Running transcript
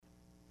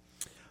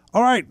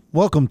All right,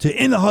 welcome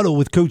to In the Huddle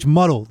with Coach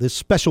Muddle, this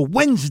special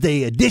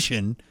Wednesday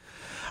edition.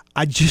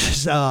 I'm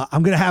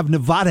going to have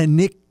Nevada and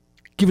Nick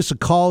give us a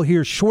call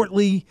here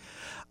shortly,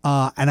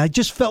 and I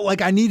just felt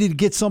like I needed to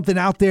get something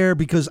out there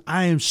because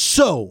I am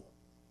so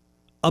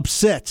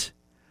upset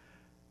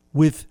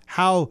with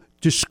how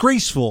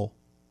disgraceful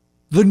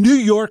the New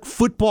York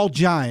Football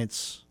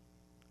Giants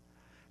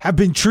have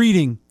been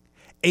treating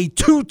a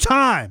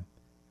two-time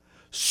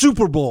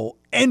Super Bowl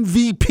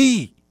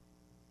MVP.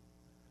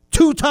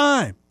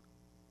 Two-time.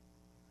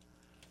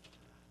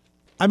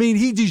 I mean,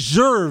 he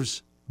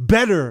deserves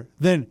better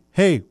than,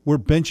 hey, we're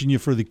benching you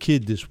for the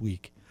kid this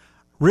week.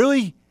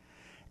 Really?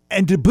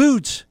 And to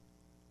boot,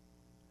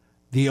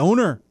 the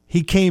owner,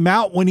 he came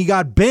out when he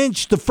got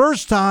benched the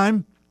first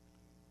time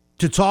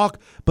to talk,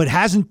 but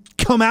hasn't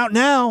come out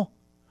now.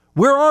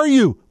 Where are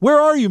you? Where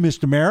are you,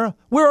 Mr. Mara?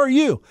 Where are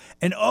you?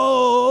 And,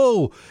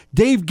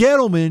 Dave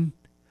Gettleman,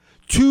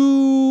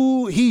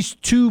 he's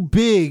too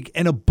big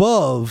and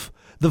above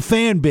the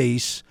fan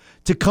base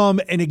to come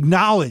and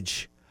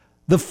acknowledge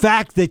the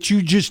fact that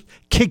you just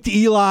kicked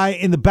Eli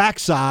in the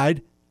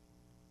backside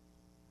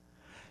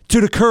to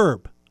the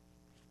curb.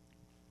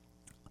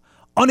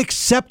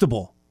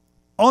 Unacceptable.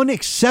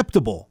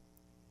 Unacceptable.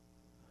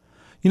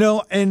 You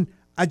know, and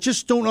I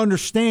just don't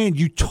understand.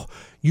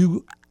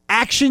 You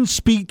actions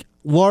speak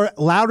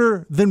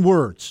louder than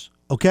words,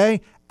 okay?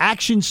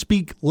 Actions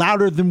speak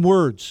louder than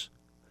words.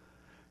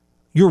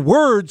 Your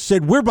words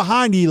said, we're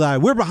behind Eli.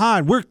 We're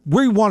behind.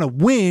 We want to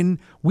win.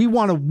 We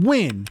want to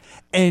win.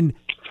 And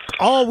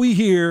all we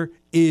hear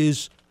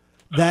is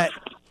that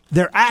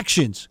their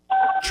actions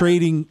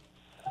trading.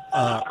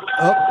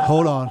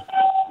 Hold on.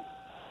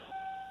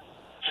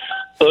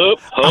 Hold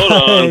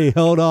on. Hey,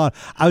 hold on.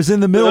 I was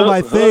in the middle of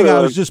my thing. I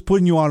was just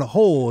putting you on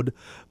hold.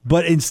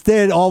 But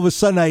instead, all of a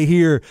sudden, I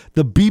hear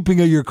the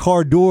beeping of your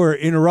car door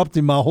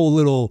interrupting my whole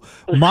little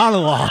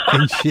monologue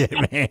and shit,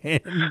 man.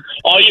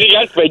 Oh,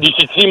 yes, man. You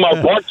should see my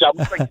pork chop.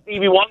 It's like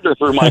Stevie Wonder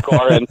through my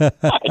car. And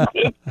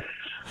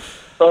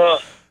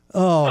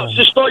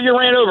just thought you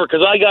ran over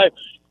because that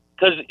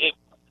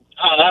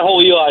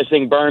whole Eli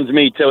thing burns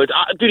me too.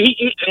 Dude,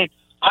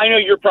 I know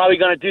you're probably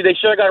going to do. They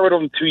should have got rid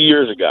of him 2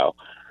 years ago.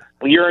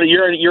 Well, you're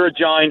a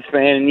Giants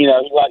fan, and you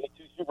know you got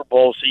 2 Super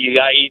Bowls, so you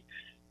got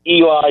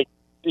Eli.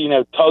 You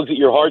know, tugs at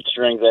your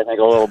heartstrings, I think,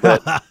 a little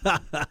bit.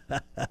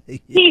 Yeah.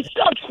 He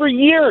sucked for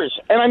years.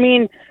 And, I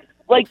mean,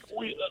 like,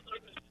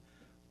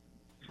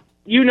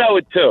 you know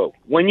it, too.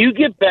 When you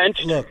get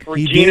benched for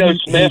Geno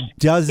Smith.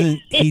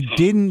 He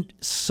didn't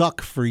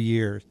suck for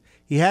years.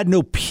 He had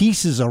no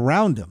pieces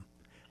around him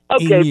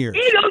in years.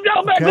 He don't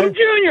know Beckham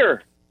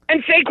Jr.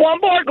 and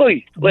Saquon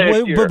Barkley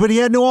last year. But he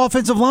had no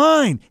offensive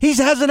line. He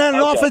hasn't had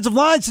an offensive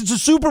line since the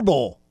Super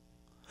Bowl.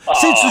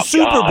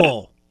 Super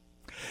Bowl.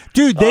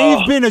 Dude,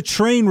 they've been a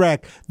train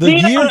wreck the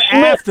year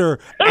after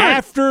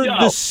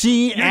the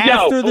season.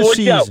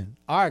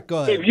 All right,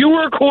 go ahead. If you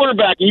were a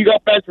quarterback and you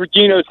got benched for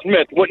Geno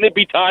Smith, wouldn't it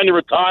be time to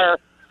retire?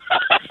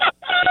 I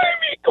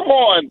mean, come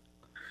on.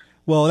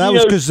 Well, that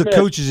was because the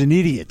coach is an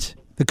idiot.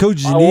 The coach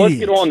is an idiot. Let's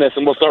get on this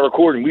and we'll start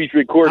recording. We should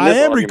record this. I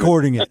am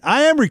recording it.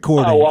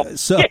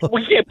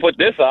 We can't put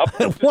this up.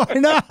 Why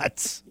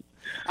not?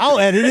 I'll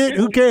edit it.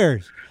 Who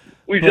cares?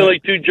 We feel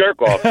like 2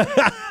 jerk-offs.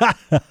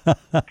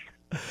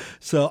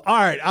 So, all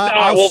right,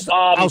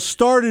 I'll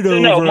start it over.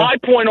 No, my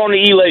point on the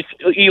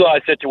Eli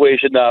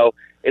situation, though,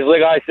 is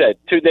like I said,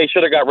 they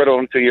should have got rid of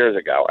him 2 years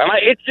ago. And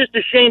it's just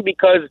a shame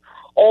because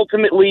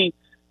ultimately,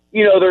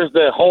 you know, there's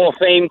the Hall of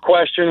Fame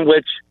question,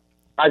 which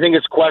I think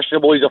is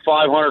questionable. He's a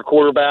 500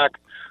 quarterback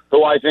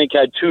who I think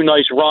had 2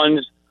 nice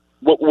runs,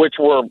 which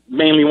were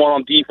mainly one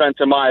on defense,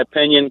 in my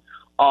opinion.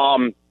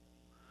 I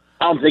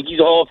don't think he's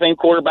a Hall of Fame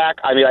quarterback.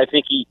 I mean, I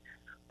think he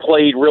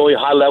played really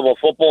high-level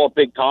football at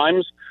big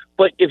times.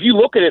 But if you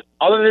look at it,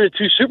 other than the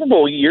 2 Super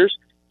Bowl years,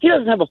 he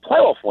doesn't have a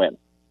playoff win.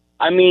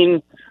 I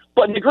mean,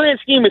 but in the grand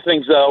scheme of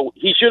things, though,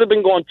 he should have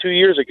been gone 2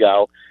 years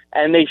ago,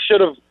 and they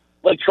should have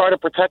tried to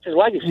protect his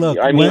legacy. Look,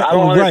 I mean, I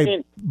don't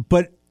understand.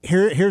 But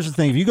here's the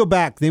thing: if you go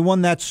back, they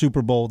won that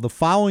Super Bowl. The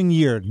following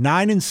year,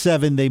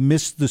 9-7, they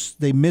missed the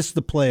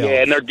playoffs.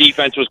 Yeah, and their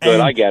defense was good.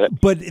 I get it.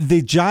 But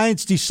the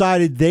Giants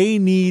decided they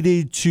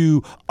needed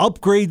to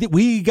upgrade.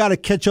 We got to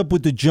catch up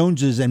with the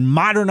Joneses and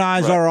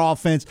modernize our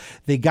offense.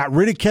 They got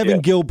rid of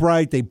Kevin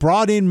Gilbride. They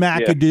brought in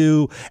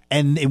McAdoo,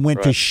 and it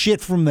went to shit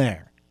from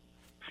there.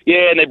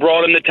 Yeah, and they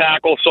brought in the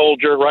tackle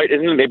Soldier, right?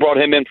 They brought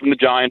him in from the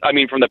Giants. I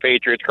mean, from the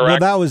Patriots, correct?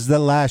 Well, that was the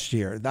last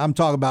year. I'm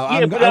talking about.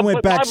 I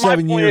went back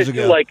 7 years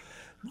ago.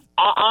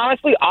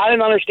 Honestly, I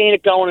didn't understand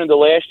it going into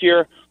last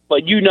year,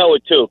 but you know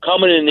it too.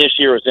 Coming in this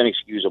year is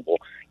inexcusable.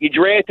 You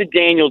drafted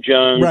Daniel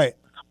Jones. Right.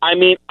 I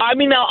mean,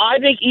 now I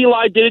think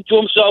Eli did it to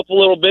himself a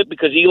little bit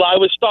because Eli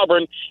was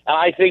stubborn, and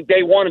I think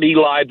they wanted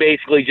Eli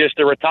basically just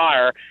to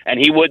retire, and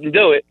he wouldn't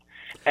do it.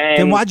 And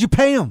then why'd you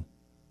pay him?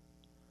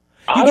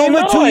 You gave him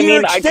a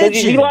 2-year extension.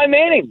 He's Eli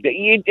Manning.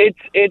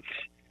 It's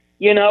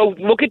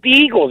look at the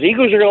Eagles. The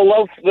Eagles are going to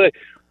love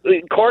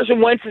Carson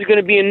Wentz is going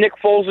to be in Nick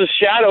Foles'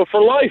 shadow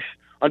for life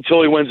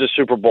until he wins the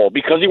Super Bowl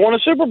because he won a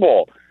Super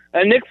Bowl.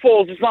 And Nick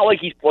Foles, it's not like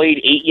he's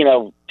played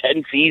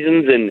 10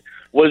 seasons and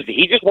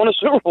he just won a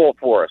Super Bowl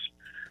for us.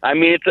 I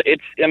mean,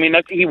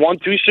 he won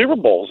 2 Super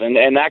Bowls, and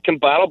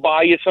that'll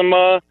buy you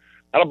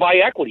that'll buy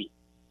you equity.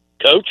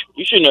 Coach,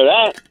 you should know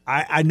that.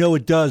 I know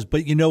it does,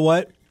 but you know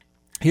what?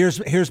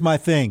 Here's my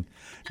thing.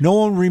 No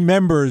one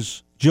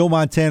remembers Joe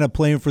Montana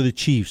playing for the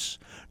Chiefs.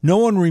 No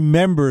one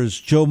remembers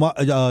Joe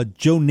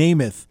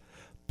Namath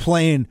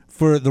playing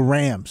for the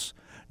Rams.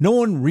 No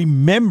one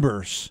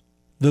remembers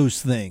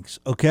those things,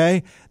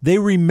 okay? They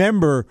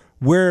remember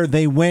where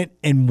they went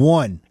and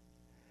won.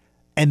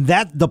 And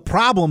that the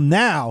problem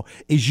now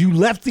is you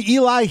left the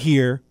Eli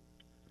here.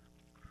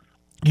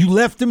 You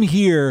left him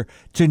here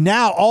to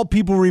now all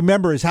people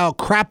remember is how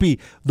crappy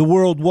the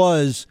world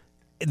was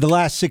in the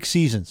last 6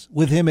 seasons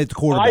with him at the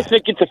quarterback.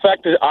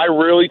 I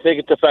really think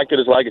it's affected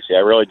his legacy. I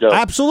really do.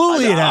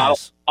 Absolutely it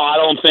has. I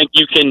don't think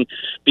you can,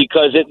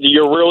 because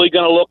you're really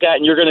going to look at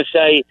and you're going to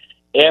say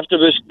after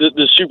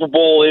the Super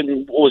Bowl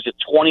in, what was it,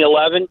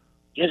 2011,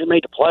 he hasn't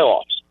made the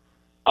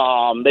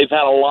playoffs. They've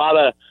had a lot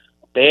of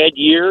bad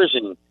years,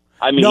 and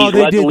I mean, no,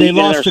 they did. They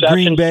lost to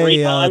Green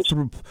Bay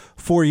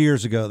 4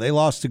 years ago. They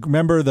lost to.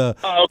 Remember you're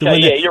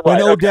right.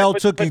 when Odell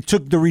took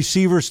the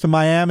receivers to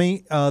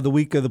Miami the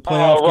week of the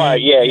playoff. Oh, right,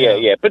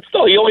 game. Yeah. But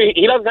still,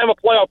 he doesn't have a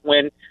playoff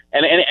win,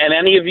 and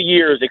any of the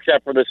years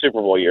except for the Super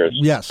Bowl years.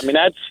 Yes, I mean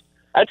that's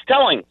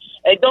telling.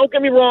 And don't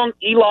get me wrong,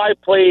 Eli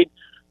played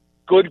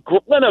great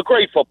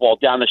football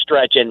down the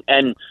stretch,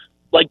 and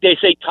like they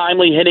say,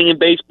 timely hitting in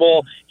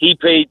baseball. He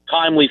played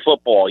timely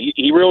football.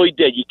 He really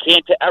did. You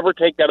can't ever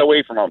take that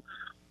away from him.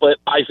 But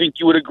I think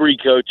you would agree,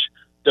 Coach,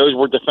 those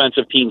were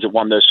defensive teams that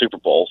won those Super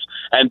Bowls.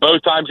 And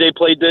both times they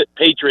played the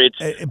Patriots,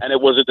 and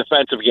it was a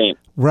defensive game.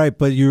 Right,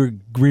 but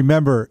you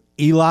remember,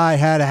 Eli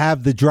had to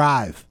have the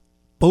drive.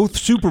 Both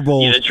Super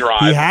Bowls,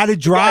 he had to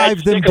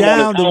drive them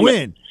down to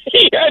win.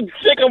 He had to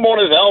stick him on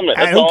his helmet.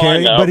 That's all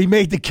I know. But he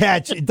made the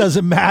catch. It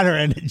doesn't matter,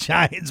 and the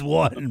Giants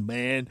won,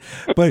 man.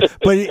 But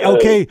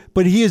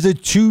he is a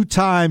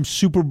 2-time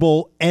Super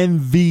Bowl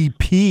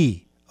MVP.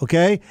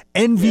 Okay?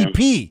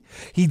 MVP. Yeah.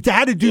 He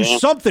had to do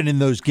something in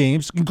those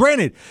games. And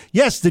granted,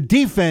 yes, the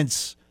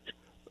defense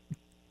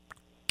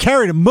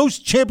carried him.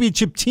 Most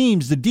championship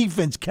teams, the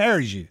defense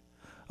carries you.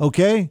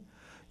 Okay?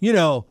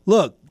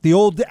 Look, the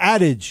old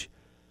adage,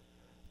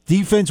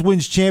 defense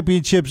wins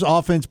championships,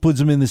 offense puts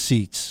them in the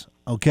seats.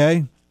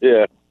 Okay?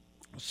 Yeah.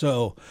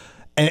 So,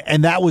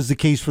 and that was the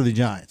case for the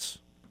Giants.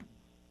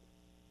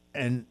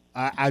 And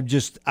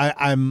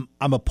I'm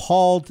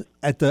appalled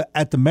at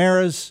the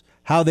Maras,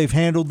 how they've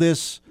handled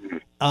this.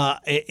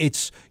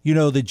 It's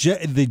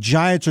the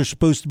Giants are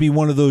supposed to be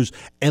one of those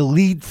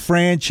elite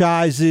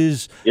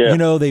franchises.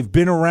 Yeah. They've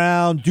been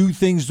around, do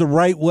things the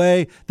right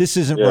way. This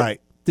isn't right.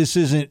 This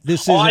isn't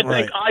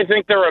right. I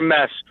think they're a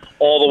mess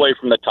all the way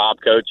from the top,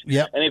 Coach.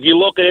 Yep. And if you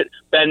look at it,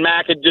 Ben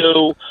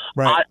McAdoo,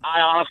 right. I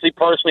honestly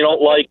personally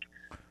don't like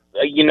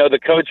the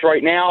coach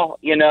right now.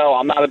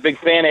 I'm not a big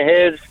fan of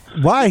his.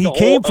 Why? He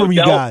came from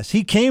you guys.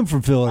 He came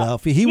from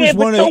Philadelphia. He was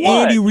one of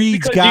Andy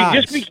Reid's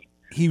guys.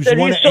 He was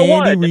one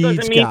of Andy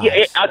Reid's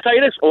guys. I'll tell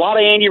you this, a lot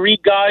of Andy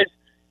Reid guys,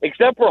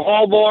 except for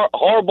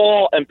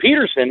Harbaugh and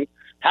Peterson,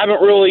 haven't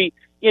really,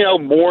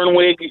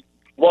 Mornwig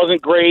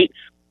wasn't great.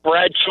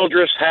 Brad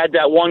Childress had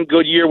that one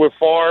good year with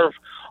Favre.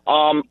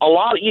 A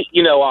lot of,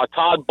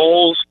 Todd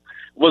Bowles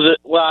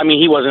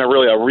he wasn't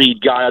really a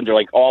Reid guy under,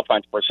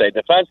 offense per se,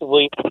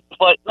 defensively.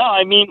 But, no,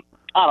 I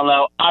don't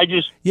know.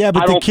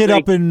 But the kid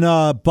up in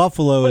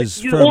Buffalo is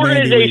from the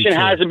organization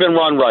hasn't been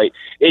run right.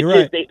 They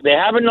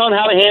haven't known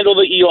how to handle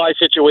the Eli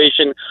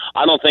situation.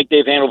 I don't think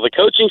they've handled the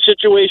coaching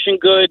situation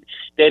good.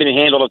 They didn't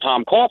handle the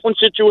Tom Coughlin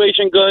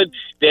situation good.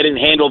 They didn't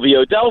handle the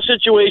Odell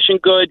situation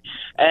good.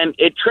 And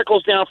it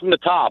trickles down from the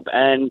top.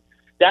 And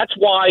that's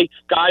why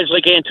guys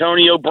like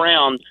Antonio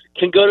Brown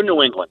can go to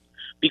New England.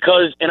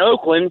 Because in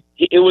Oakland,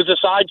 it was a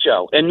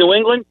sideshow. In New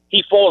England,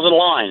 he falls in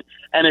line.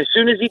 And as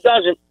soon as he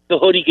doesn't, the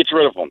hoodie gets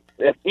rid of him.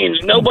 It means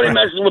nobody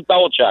messes with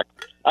Belichick.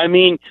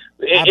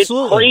 It's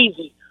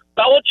crazy.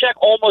 Belichick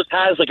almost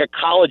has a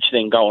college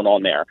thing going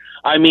on there.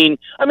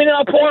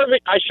 Now part of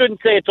it, I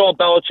shouldn't say it's all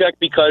Belichick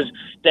because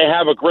they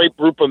have a great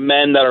group of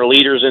men that are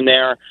leaders in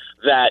there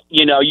that,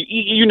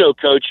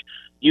 Coach,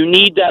 you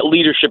need that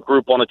leadership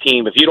group on a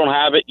team. If you don't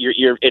have it,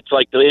 it's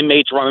like the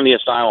inmates running the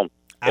asylum.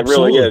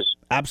 Absolutely. It really is.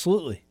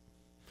 Absolutely.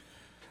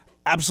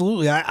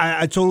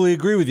 I totally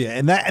agree with you.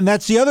 And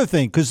that's the other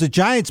thing, because the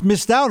Giants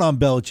missed out on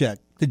Belichick.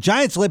 The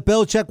Giants let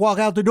Belichick walk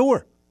out the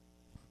door.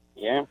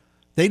 Yeah.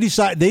 They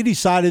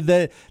decided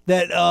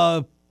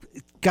that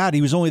God,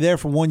 he was only there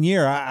for 1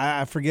 year.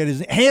 I forget his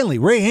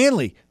name. Ray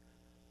Hanley.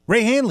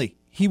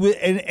 He was,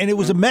 and it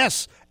was a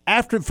mess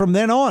from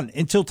then on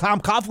until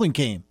Tom Coughlin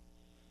came.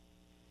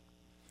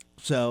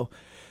 So,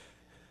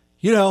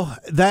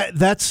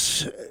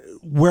 that's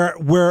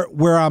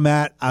where I'm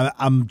at.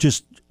 I'm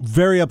just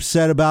very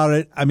upset about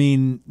it.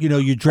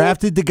 You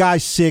drafted the guy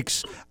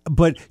 6,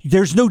 but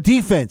there's no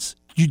defense.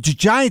 The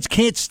Giants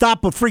can't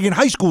stop a freaking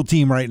high school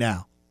team right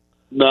now.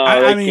 No,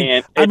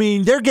 they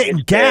can't. They're getting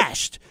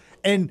gashed.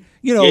 And,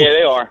 yeah,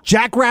 they are.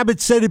 Jack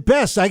Rabbit said it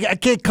best. I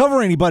can't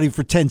cover anybody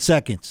for 10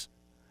 seconds.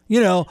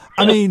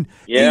 I mean,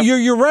 Yeah.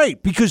 you're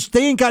right, because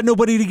they ain't got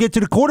nobody to get to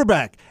the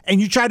quarterback. And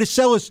you try to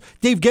sell us,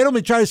 Dave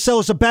Gettleman tried to sell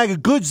us a bag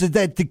of goods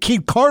that the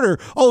kid Carter,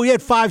 he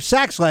had 5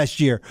 sacks last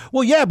year.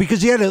 Well, yeah,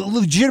 because he had a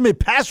legitimate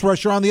pass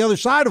rusher on the other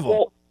side of him.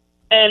 Well,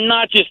 and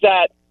not just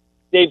that,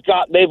 they've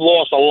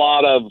lost a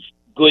lot of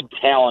good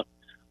talent.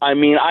 I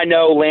mean, I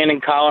know Landon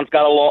Collins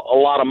got a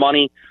lot of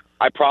money.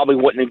 I probably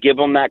wouldn't have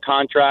given him that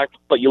contract,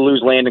 but you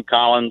lose Landon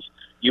Collins,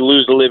 you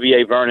lose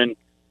Olivier Vernon.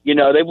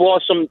 They've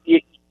lost some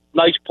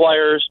nice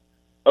players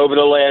over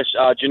the last.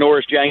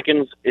 Janoris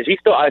Jenkins, is he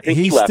still? I think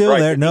he's he left, still right?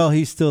 there. No,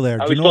 he's still there.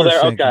 Oh, he's still there.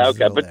 Okay,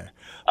 there.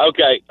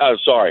 Okay. Oh,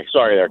 sorry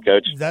there,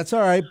 Coach. That's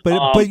all right,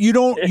 but you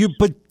don't.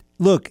 But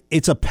look,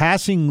 it's a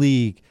passing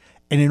league,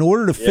 and in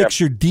order to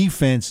fix your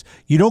defense,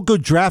 you don't go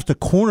draft a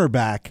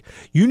cornerback.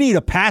 You need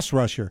a pass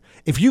rusher.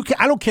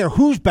 I don't care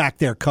who's back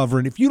there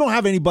covering. If you don't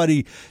have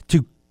anybody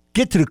to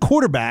get to the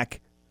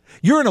quarterback,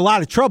 you're in a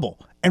lot of trouble.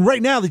 And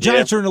right now, the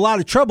Giants are in a lot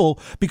of trouble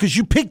because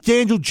you picked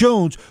Daniel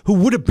Jones, who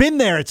would have been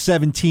there at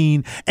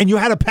 17, and you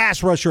had a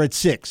pass rusher at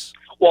 6.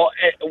 Well,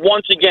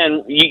 once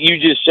again, you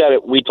just said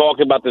it. We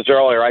talked about this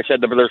earlier. I said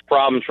that there's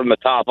problems from the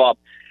top up.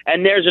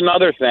 And there's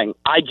another thing.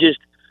 I just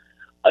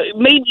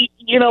maybe,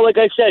 like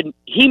I said,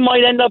 he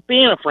might end up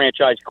being a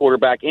franchise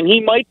quarterback, and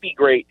he might be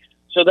great.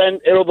 So then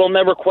they'll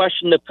never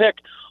question the pick.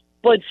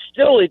 But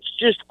still, it's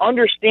just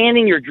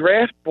understanding your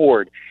draft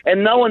board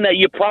and knowing that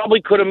you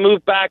probably could have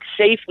moved back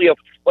safely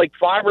like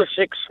 5 or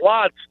 6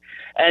 slots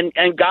and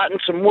gotten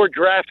some more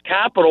draft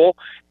capital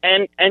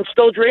and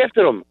still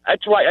drafted them.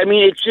 That's why, I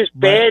mean, it's just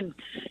bad,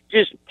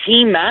 just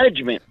team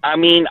management. I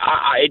mean,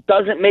 it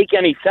doesn't make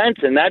any sense,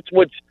 and that's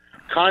what's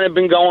kind of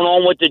been going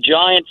on with the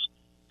Giants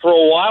for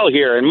a while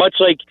here. And much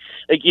like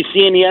you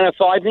see in the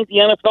NFL, I think the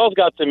NFL's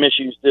got some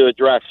issues to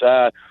address.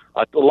 A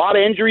lot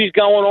of injuries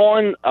going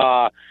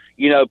on.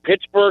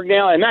 Pittsburgh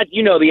now, and that, the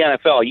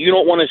NFL, you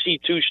don't want to see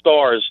 2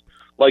 stars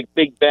like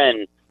Big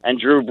Ben and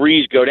Drew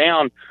Brees go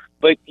down.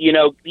 But,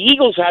 the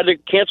Eagles had to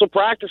cancel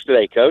practice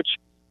today, Coach,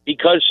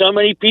 because so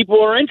many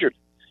people are injured.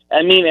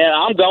 I mean, and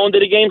I'm going to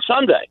the game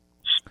Sunday.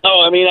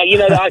 So, I mean,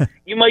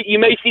 you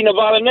may see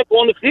Nevada Nick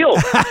on the field,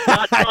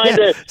 not trying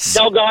to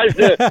tell guys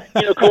to,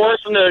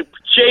 coerce them to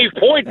shave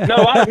points.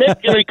 Nevada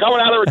Nick's going to be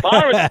coming out of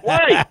retirement to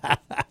play.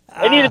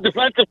 They need a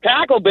defensive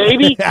tackle,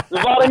 baby.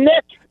 Nevada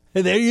Nick.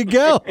 There you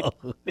go.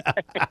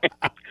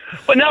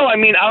 But no, I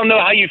mean, I don't know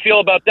how you feel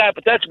about that,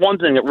 but that's one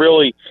thing that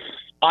really,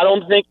 I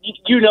don't think,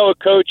 a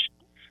coach.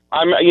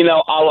 I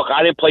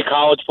didn't play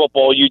college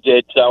football. You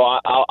did, so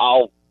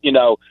I'll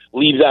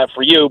leave that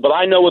for you. But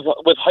I know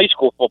with high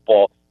school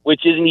football,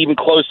 which isn't even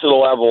close to the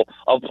level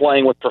of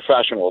playing with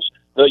professionals,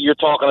 you're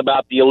talking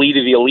about the elite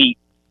of the elite.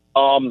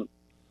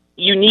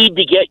 You need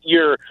to get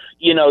your,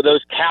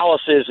 those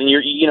calluses and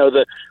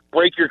the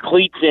break your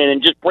cleats in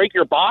and just break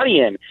your body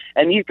in.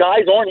 And these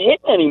guys aren't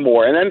hitting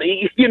anymore. And then,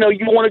 you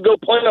want to go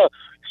play a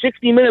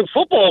 60-minute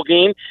football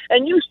game,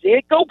 and you see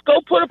it. Go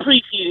put a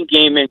preseason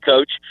game in,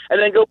 Coach,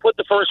 and then go put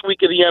the first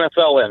week of the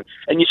NFL in.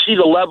 And you see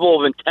the level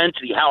of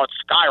intensity, how it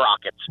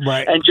skyrockets.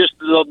 Right. And just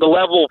the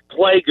level of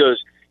play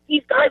goes,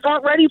 these guys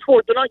aren't ready for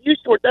it. They're not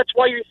used to it. That's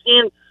why you're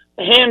seeing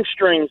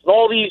hamstrings and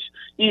all these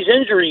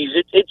injuries.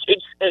 It's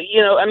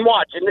and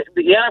watch. And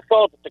the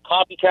NFL, the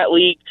copycat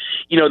league,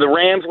 the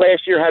Rams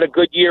last year had a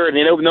good year, and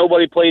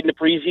nobody played in the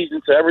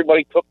preseason, so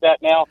everybody took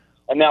that now.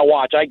 And now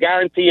watch. I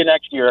guarantee you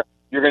next year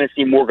you're going to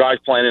see more guys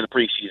playing in the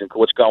preseason.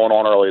 What's going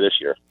on early this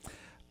year?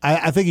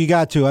 I think you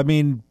got to. I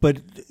mean, but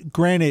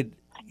granted,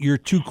 your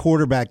 2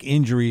 quarterback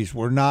injuries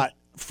were not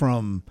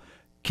from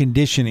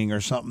conditioning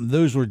or something.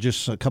 Those were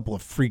just a couple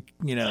of freak,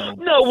 things.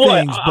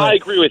 I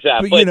agree with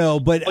that.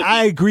 But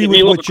I agree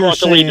with what you're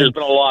saying. There's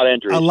been a lot of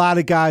injuries. A lot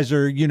of guys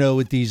are,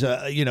 with these,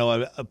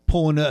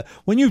 pulling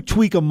when you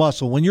tweak a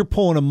muscle, when you're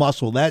pulling a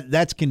muscle,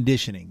 that's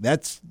conditioning.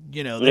 That's,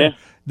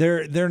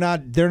 they're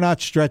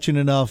not stretching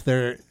enough.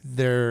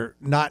 They're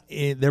not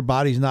their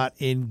body's not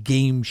in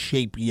game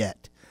shape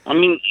yet. I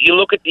mean, you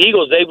look at the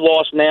Eagles, they've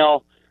lost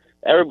now.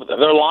 Their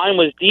line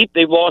was deep.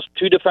 They've lost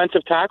 2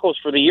 defensive tackles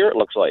for the year, it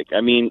looks like.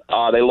 I mean,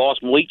 they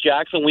lost Malik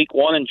Jackson week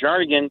 1 and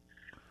Jernigan.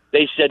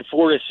 They said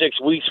 4 to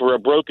 6 weeks for a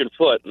broken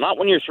foot. Not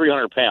when you're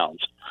 300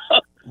 pounds.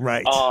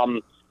 Right.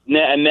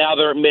 And now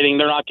they're admitting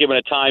they're not giving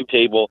a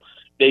timetable.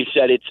 They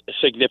said it's a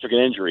significant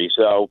injury.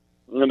 So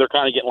they're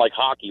kind of getting like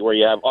hockey where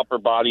you have upper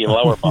body and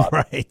lower body.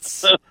 Right.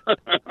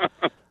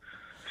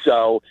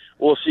 So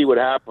we'll see what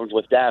happens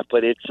with that.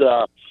 But it's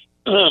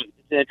an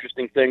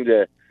interesting thing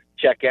to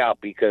check out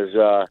because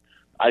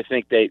I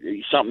think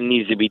something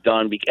needs to be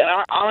done.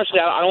 And honestly,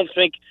 I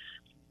think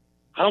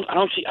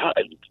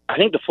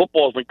the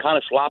football's been kind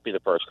of sloppy the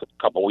first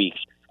couple weeks,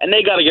 and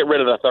they got to get rid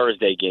of the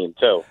Thursday game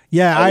too.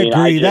 Yeah, I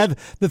agree.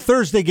 The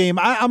Thursday game,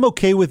 I'm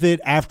okay with it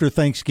after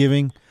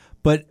Thanksgiving,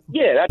 but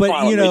yeah, that's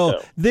fine with me too.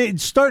 They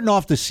starting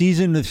off the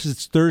season. This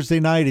is Thursday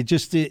night. It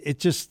just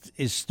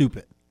is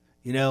stupid.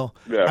 Yeah.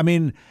 I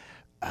mean,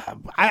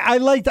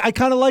 I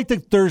kind of like the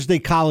Thursday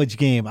college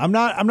game. I'm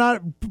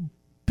not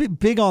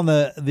big on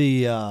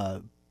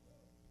the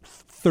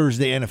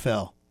Thursday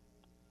NFL.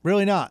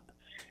 Really not.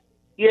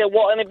 Yeah,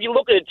 well, and if you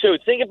look at it, too,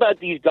 think about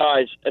these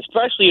guys,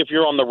 especially if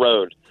you're on the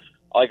road.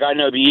 Like I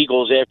know the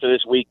Eagles, after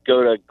this week,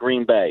 go to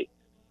Green Bay.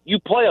 You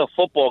play a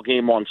football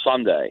game on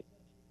Sunday.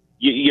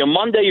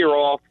 Monday, you're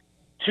off.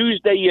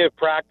 Tuesday, you have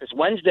practice.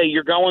 Wednesday,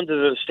 you're going to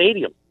the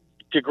stadium,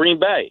 to Green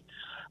Bay.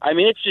 I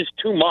mean, it's just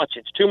too much.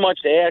 It's too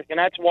much to ask, and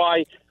that's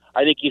why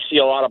I think you see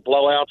a lot of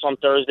blowouts on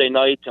Thursday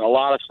nights and a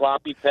lot of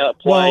sloppy play.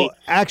 Well,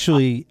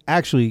 actually,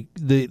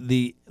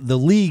 the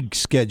league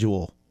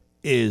schedule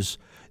is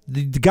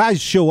the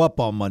guys show up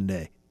on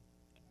Monday.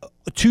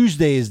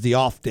 Tuesday is the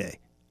off day.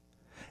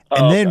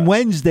 And then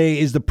Wednesday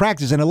is the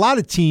practice. And a lot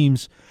of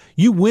teams,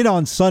 you win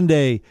on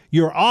Sunday,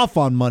 you're off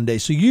on Monday.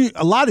 So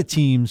a lot of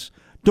teams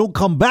don't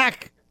come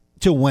back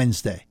till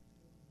Wednesday.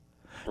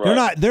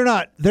 Right. They're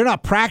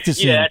not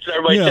practicing. Yeah, that's what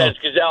everybody says,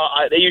 because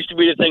they used to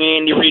be the thing, the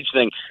Andy Reid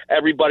thing.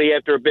 Everybody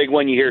after a big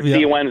win, you hear, see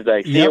you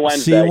Wednesday, see you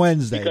Wednesday. See you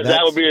Wednesday. Because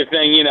that would be the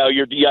thing, you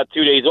got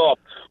 2 days off.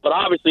 But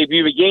obviously, if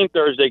you have a game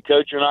Thursday,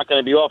 Coach, you're not going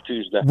to be off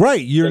Tuesday.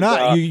 Right, you're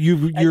not.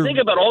 You're think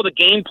about all the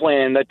game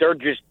plan that they're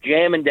just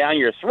jamming down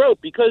your throat,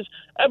 because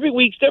every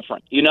week's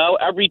different.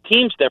 Every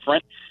team's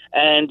different,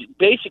 and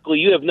basically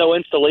you have no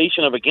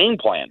installation of a game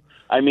plan.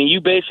 I mean,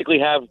 you basically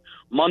have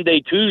Monday,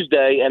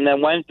 Tuesday, and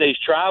then Wednesday's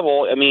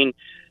travel. I mean,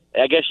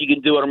 I guess you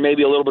can do it, or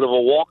maybe a little bit of a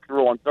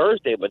walkthrough on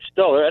Thursday, but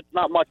still, that's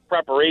not much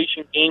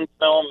preparation, game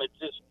film. It's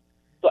just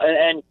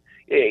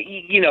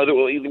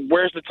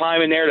where's the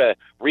time in there to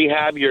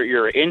rehab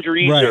your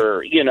injuries, right,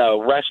 or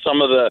rest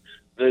some of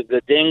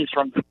the dings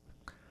from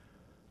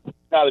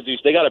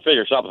they got to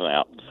figure something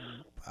out.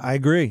 I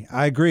agree.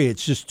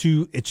 It's just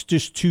too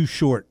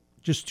short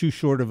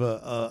of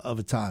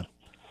a time.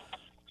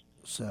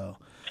 So,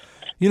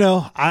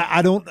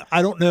 I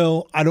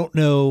don't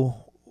know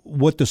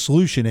what the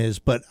solution is,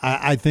 but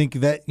I think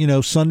that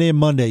Sunday and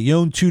Monday, you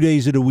own 2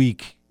 days of the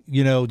week,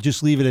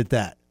 just leave it at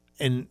that.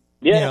 And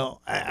and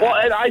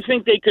I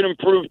think they could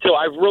improve too.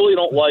 I really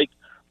don't like.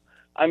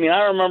 I mean,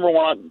 I remember when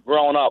I was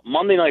growing up,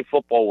 Monday Night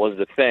Football was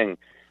the thing,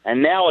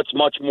 and now it's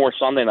much more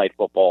Sunday Night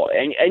Football.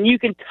 And you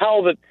can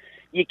tell that.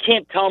 You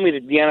can't tell me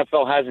that the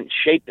NFL hasn't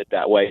shaped it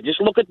that way. Just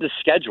look at the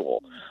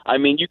schedule. I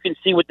mean, you can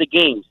see with the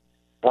games.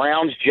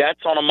 Browns Jets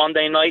on a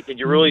Monday night. Did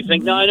you really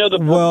think? No, I know the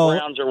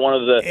Browns are one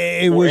of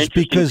the more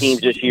interesting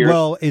teams this year.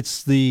 Well,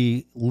 it's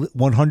the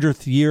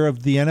 100th year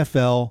of the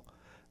NFL.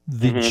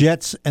 The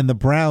Jets and the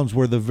Browns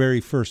were the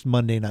very first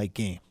Monday night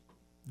game.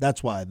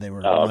 That's why they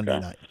were Monday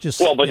night.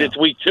 It's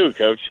week 2,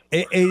 Coach.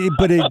 But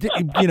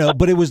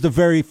it was the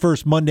very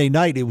first Monday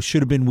night. It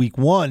should have been week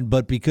 1,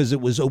 but because it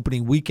was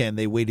opening weekend,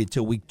 they waited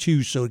till week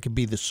 2 so it could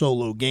be the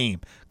solo game,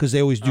 because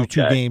they always do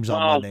 2 games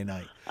on Monday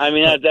night. I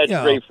mean, that's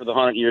great for the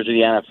 100 years of the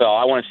NFL.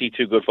 I want to see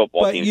 2 good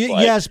football teams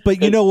play. Yes,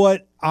 but you know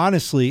what?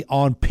 Honestly,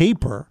 on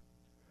paper,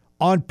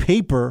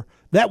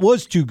 that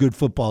was 2 good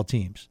football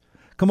teams.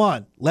 Come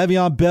on,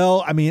 Le'Veon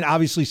Bell. I mean,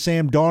 obviously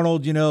Sam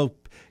Darnold,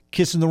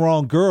 kissing the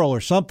wrong girl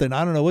or something.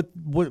 I don't know what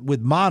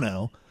with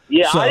mono.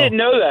 Yeah, so, I didn't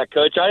know that,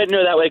 Coach. I didn't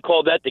know that they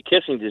called that the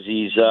kissing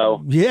disease.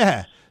 So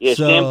yeah, so,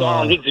 Sam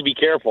Darnold needs to be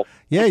careful.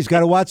 Yeah, he's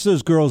got to watch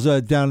those girls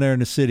down there in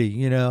the city.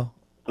 Yeah.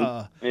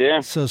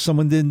 So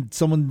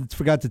someone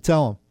forgot to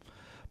tell him.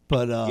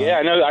 But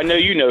I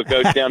know,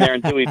 Coach, down there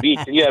in Dewey Beach,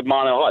 and you had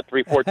mono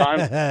 3-4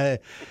 times.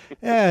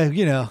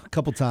 Yeah, a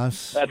couple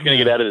times. That's gonna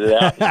get edited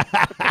out.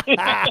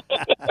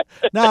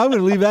 No, I'm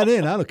gonna leave that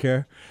in. I don't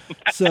care.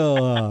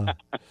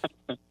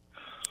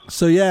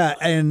 So yeah,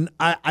 and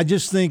I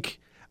just think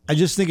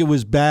it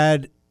was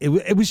bad.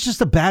 It was just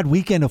a bad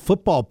weekend of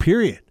football.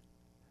 Period.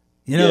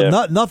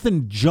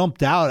 Nothing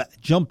jumped out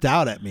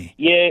at me.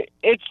 Yeah,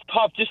 it's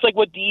tough. Just like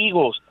with the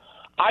Eagles,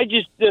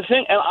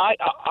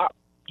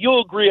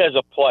 you'll agree as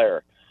a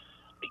player.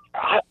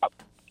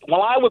 When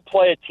I would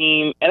play a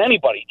team, and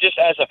anybody, just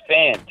as a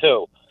fan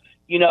too,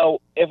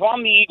 if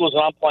I'm the Eagles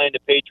and I'm playing the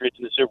Patriots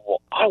in the Super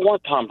Bowl, I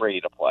want Tom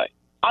Brady to play.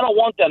 I don't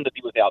want them to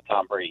be without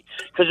Tom Brady,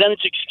 because then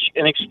it's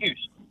an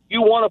excuse.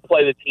 You want to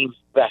play the team's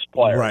best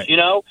players, right.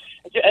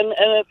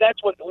 And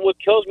that's what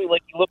kills me.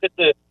 Like, you look at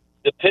the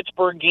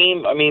Pittsburgh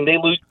game. I mean, they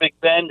lose Big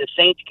Ben. The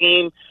Saints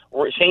game,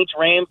 or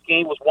Saints-Rams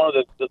game, was one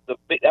of the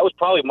that was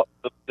probably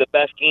the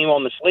best game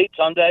on the slate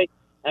Sunday.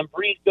 And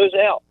Breeze goes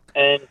out,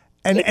 and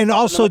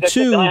also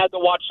too, I had to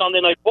watch Sunday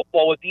Night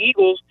Football with the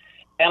Eagles,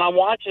 and I'm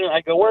watching it.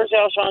 I go, "Where's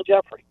Alshon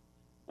Jeffrey?"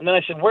 And then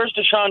I said, "Where's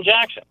Deshaun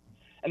Jackson?"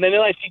 And then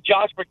I see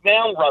Josh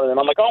McCown running, and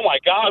I'm like, "Oh my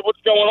God,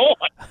 what's going on?"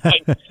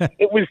 Like,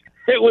 it was.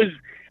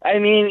 I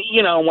mean,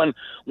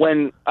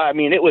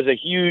 it was a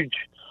huge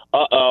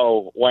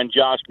when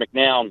Josh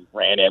McCown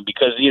ran in,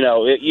 because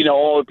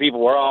all the people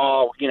were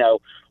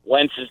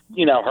Wentz is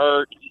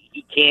hurt,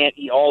 he can't,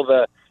 all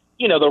the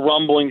the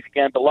rumblings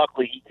again, but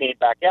luckily he came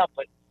back out.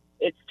 But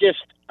it's just,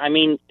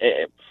 I'm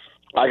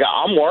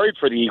worried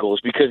for the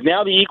Eagles, because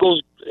now the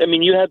Eagles,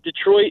 you have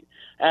Detroit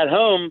at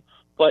home,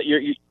 but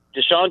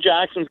Deshaun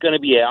Jackson's going to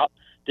be out.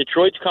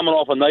 Detroit's coming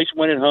off a nice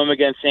win at home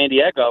against San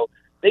Diego.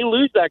 They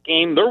lose that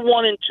game, they're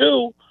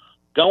 1-2,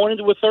 going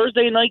into a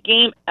Thursday night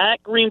game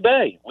at Green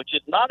Bay, which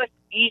is not an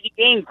easy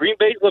game. Green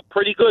Bay looked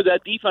pretty good.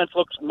 That defense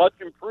looks much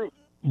improved.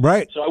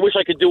 Right. So I wish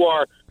I could do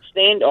our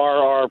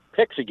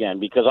picks again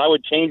because I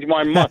would change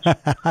mine much.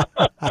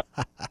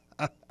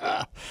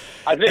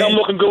 I think I'm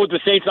looking good with the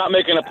Saints not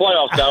making the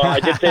playoffs, though. I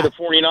did say the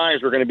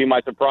 49ers were going to be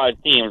my surprise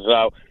team,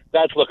 so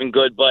that's looking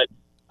good. But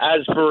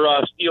as for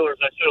Steelers,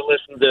 I should have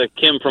listened to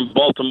Kim from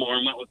Baltimore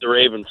and went with the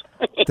Ravens.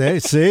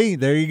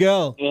 There you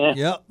go. Yeah.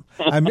 Yep.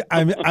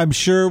 I'm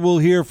sure we'll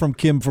hear from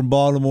Kim from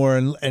Baltimore,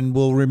 and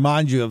we'll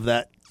remind you of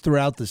that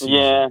throughout the season.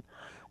 Yeah.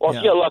 Well,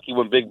 she got lucky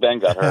when Big Ben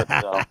got hurt.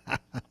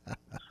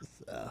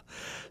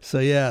 So.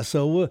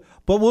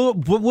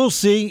 We'll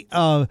see.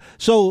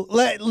 So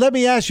let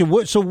me ask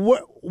you.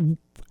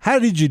 How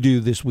did you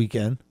do this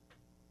weekend?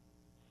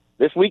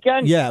 This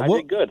weekend? Yeah, I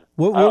did good.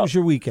 What was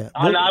your weekend?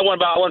 I won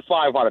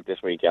 500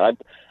 this weekend.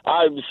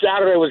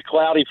 Saturday was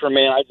cloudy for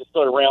me, and I just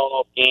started railing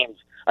off games.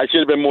 I should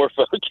have been more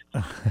focused.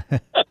 I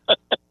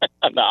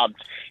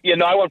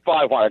won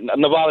 500.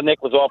 Nevada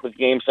Nick was off his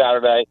game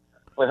Saturday,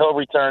 but he'll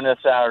return this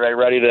Saturday,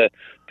 ready to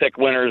pick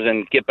winners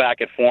and get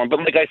back at form. But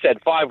like I said,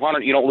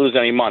 500, you don't lose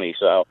any money,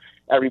 so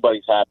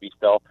everybody's happy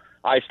still.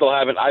 I still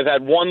haven't. I've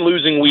had one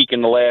losing week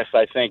in the last,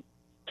 I think,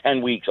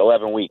 10 weeks,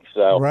 11 weeks.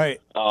 So right.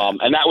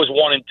 And that was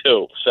 1 and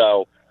 2.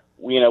 So,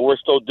 we're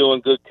still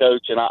doing good,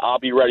 Coach, and I'll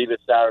be ready this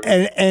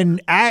Saturday.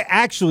 And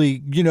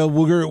actually, we're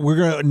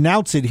going to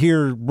announce it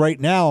here right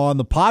now on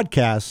the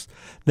podcast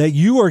that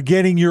you are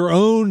getting your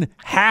own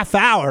half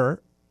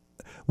hour.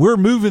 We're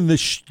moving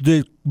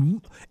the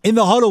In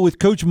the Huddle with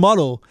Coach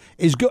Muddle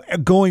is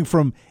going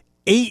from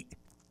 8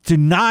 to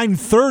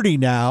 9:30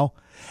 now.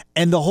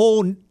 And the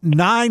whole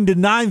 9 to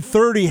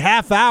 9:30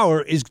 half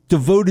hour is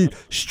devoted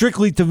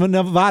strictly to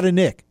Nevada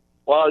Nick.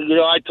 Well,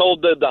 I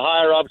told the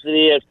higher-ups in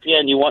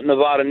ESPN, you want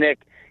Nevada Nick,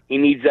 he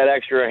needs that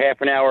extra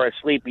half an hour of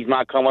sleep. He's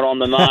not coming on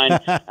the 9.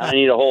 I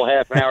need a whole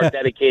half an hour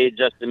dedicated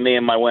just to me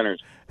and my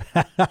winners.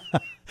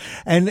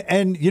 and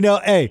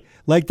hey,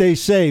 like they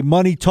say,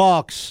 money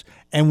talks.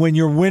 And when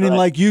you're winning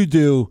like you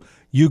do,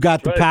 you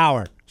got the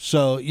power.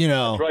 So,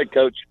 That's right,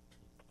 Coach.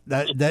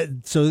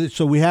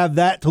 So we have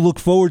that to look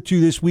forward to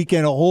this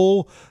weekend. A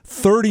whole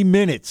 30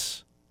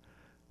 minutes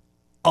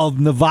of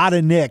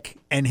Nevada Nick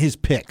and his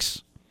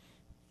picks,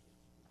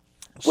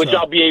 which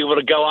I'll be able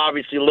to go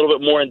obviously a little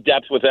bit more in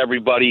depth with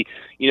everybody.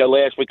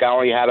 Last week I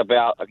only had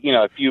about a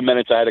few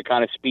minutes. I had to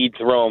kind of speed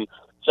through them,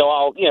 so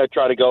I'll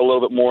try to go a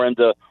little bit more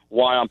into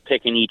why I'm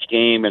picking each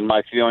game and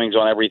my feelings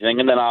on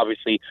everything, and then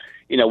obviously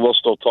we'll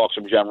still talk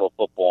some general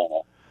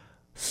football.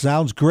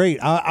 Sounds great.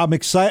 I'm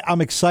excited. I'm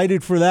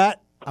excited for that.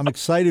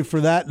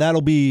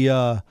 That'll be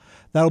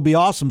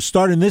awesome.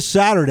 Starting this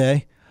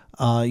Saturday,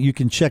 you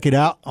can check it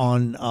out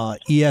on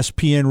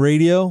ESPN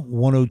Radio,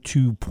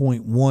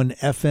 102.1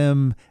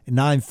 FM,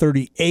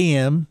 9:30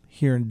 a.m.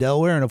 here in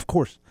Delaware, and of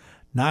course,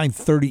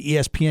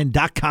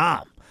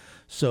 930ESPN.com.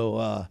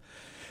 So,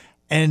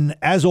 and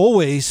as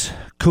always,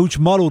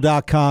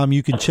 CoachMuddle.com.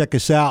 You can check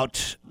us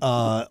out.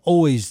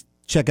 Always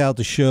check out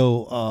the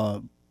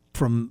show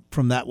from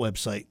that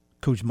website,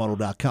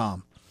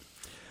 CoachMuddle.com.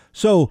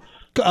 So.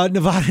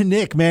 Nevada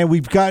Nick, man,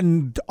 we've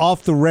gotten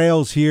off the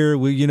rails here.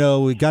 We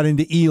got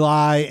into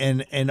Eli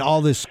and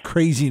all this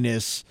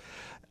craziness.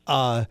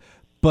 So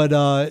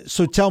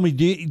tell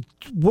me,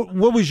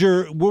 what was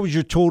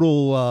your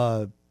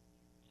total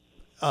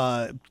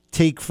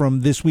take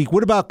from this week?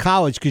 What about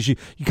college? Because you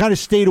kind of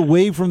stayed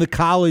away from the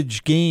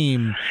college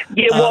game.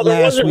 Yeah, well,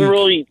 there wasn't week.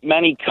 Really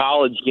many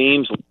college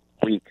games.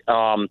 Week.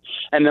 And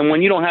then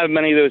when you don't have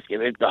many of those,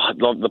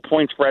 the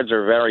point spreads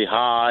are very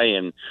high.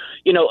 And,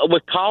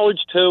 with college,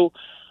 too,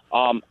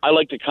 I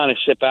like to kind of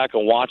sit back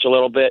and watch a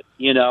little bit,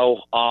 see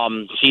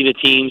the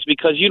teams,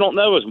 because you don't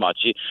know as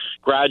much.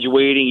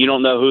 Graduating, you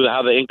don't know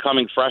how the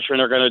incoming freshmen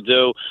are going to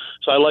do.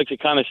 So I like to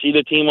kind of see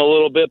the team a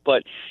little bit.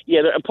 But,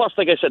 yeah, and plus,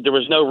 like I said, there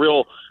was no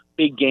real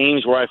big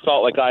games where I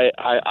felt like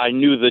I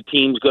knew the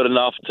team's good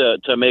enough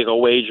to make a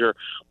wager.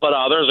 But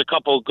there's a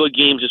couple of good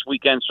games this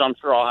weekend, so I'm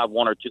sure I'll have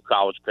 1 or 2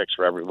 college picks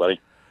for everybody.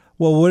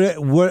 Well,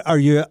 what are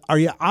you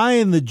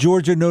eyeing the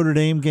Georgia Notre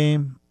Dame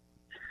game?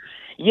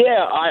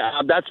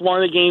 Yeah, that's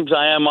one of the games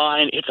I am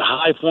eyeing. It's a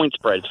high point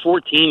spread. It's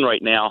 14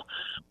 right now.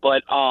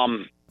 But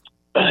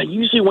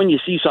usually when you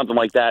see something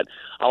like that,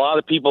 a lot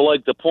of people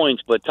like the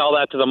points, but tell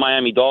that to the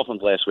Miami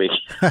Dolphins last week.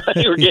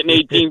 They were getting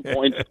 18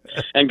 points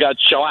and got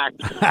shellacked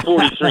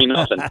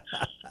 43-0.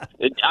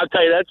 I'll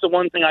tell you, that's the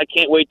one thing I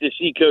can't wait to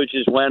see, Coach,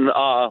 is when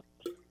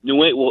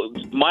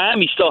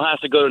Miami still has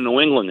to go to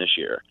New England this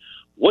year.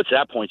 What's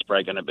that point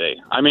spread going to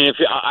be? I mean,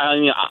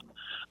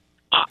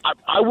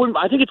 I wouldn't.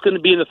 I think it's going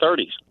to be in the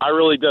 30s. I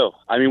really do.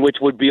 I mean, which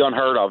would be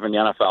unheard of in the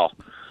NFL.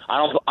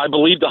 I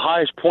believe the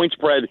highest point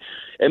spread.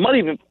 It might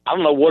even. I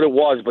don't know what it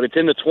was, but it's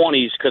in the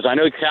 20s because I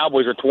know the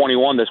Cowboys are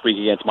 21 this week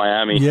against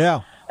Miami.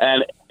 Yeah.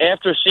 And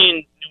after seeing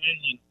New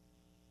England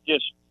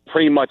just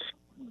pretty much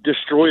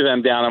destroy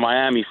them down in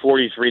Miami,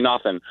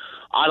 43-0,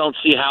 I don't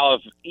see how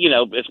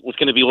it's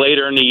going to be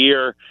later in the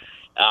year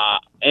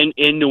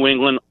in New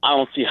England. I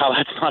don't see how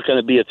that's not going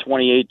to be a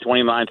 28,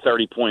 29,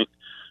 30 point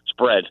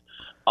spread.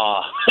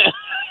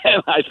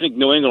 And I think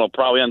New England will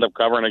probably end up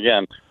covering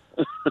again.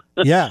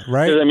 Yeah,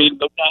 right. I mean,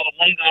 the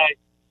one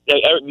guy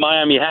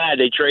Miami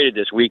they traded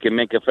this week in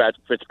Minka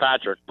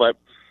Fitzpatrick, but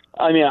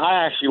I mean,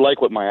 I actually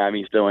like what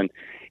Miami's doing.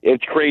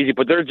 It's crazy,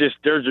 but they're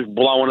just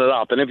blowing it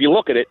up. And if you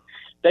look at it,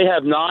 they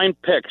have 9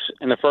 picks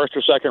in the first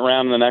or second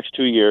round in the next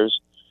 2 years.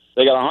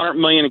 They got $100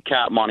 million in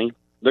cap money.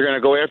 They're going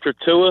to go after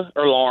Tua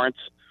or Lawrence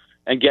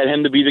and get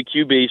him to be the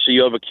QB. So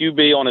you have a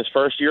QB on his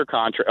first year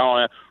contract,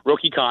 on a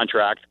rookie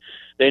contract.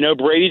 They know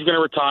Brady's going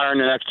to retire in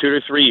the next 2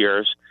 to 3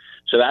 years.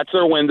 So that's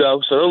their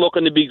window. So they're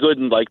looking to be good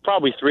in like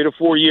probably 3 to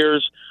 4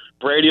 years.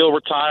 Brady will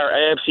retire.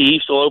 AFC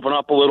East will open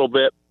up a little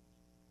bit.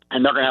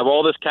 And they're going to have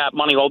all this cap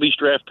money, all these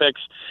draft picks.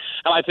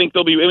 And I think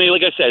they'll be, I mean,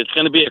 like I said, it's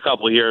going to be a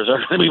couple of years.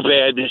 They're going to be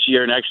bad this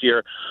year, next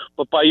year.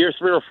 But by year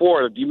 3 or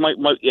 4, you might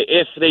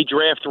if they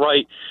draft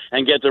right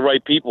and get the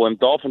right people, and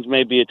Dolphins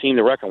may be a team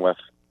to reckon with.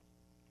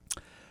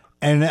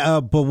 And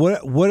but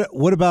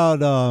what about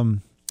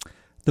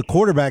the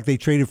quarterback they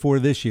traded for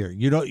this year?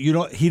 You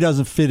don't he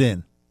doesn't fit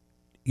in.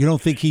 You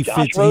don't think he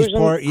fits? Rosen? He's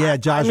part. Yeah,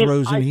 Josh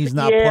Rosen. He's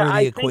not part of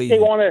the equation.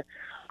 Think they want to.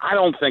 I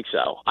don't think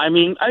so. I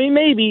mean,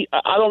 maybe.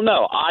 I don't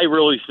know. I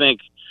really think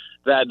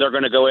that they're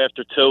going to go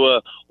after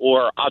Tua,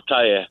 or I'll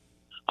tell you,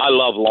 I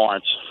love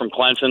Lawrence from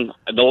Clemson,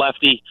 the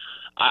lefty.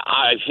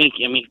 I think,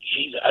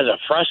 geez, as a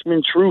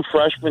freshman, true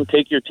freshman,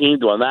 take your team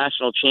to a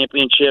national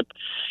championship.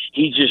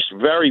 He's just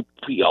a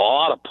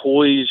lot of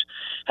poise.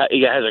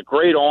 He has a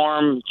great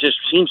arm, just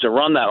seems to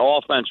run that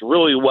offense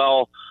really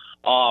well.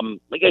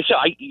 Like I said,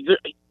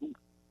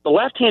 the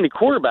left-handed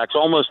quarterback's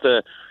almost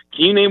a –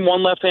 can you name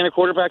one left-handed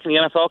quarterback in the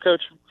NFL,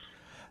 Coach?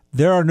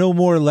 There are no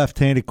more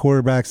left-handed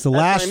quarterbacks. The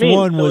last what I mean.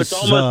 one so was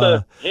it's almost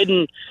a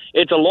hidden.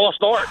 It's a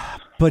lost art.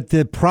 But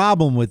the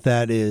problem with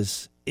that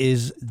is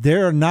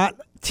there are not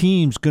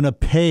teams going to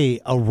pay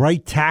a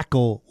right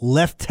tackle,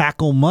 left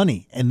tackle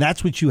money, and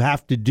that's what you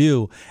have to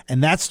do.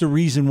 And that's the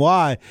reason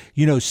why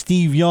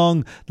Steve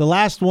Young. The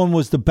last one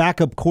was the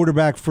backup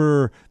quarterback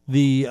for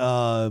the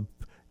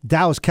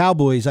Dallas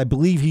Cowboys. I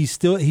believe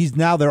he's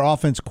now their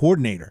offense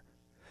coordinator.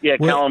 Yeah,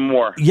 Kellen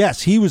Moore.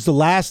 Yes, he was the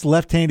last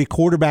left-handed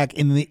quarterback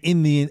in the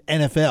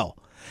NFL,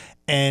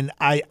 and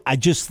I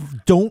just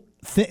don't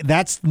think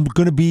that's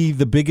going to be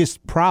the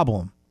biggest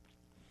problem.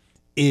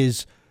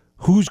 Is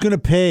who's going to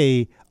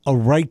pay a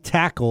right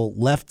tackle,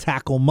 left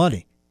tackle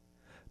money?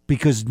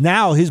 Because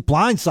now his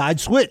blind side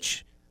is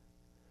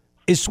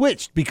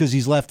switched because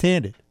he's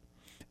left-handed,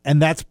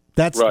 and that's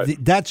right.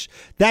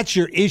 that's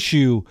your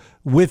issue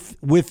with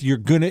if you're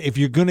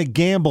gonna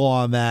gamble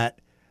on that,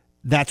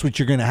 that's what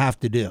you're gonna have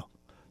to do.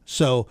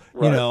 So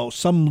right.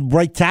 Some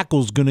right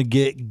tackle's gonna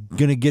get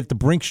the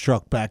Brinks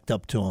truck backed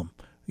up to him.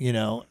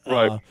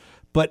 Right.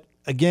 But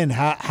again,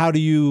 how do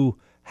you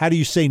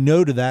say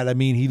no to that? I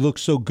mean, he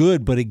looks so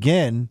good, but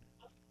again,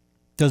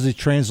 does it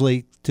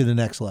translate to the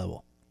next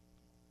level?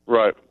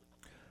 Right.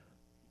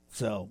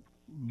 So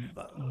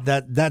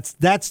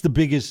that's the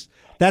biggest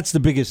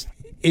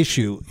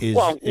issue. Is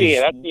that's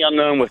the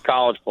unknown with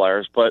college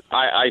players. But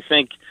I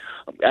think,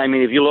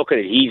 if you look at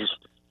it,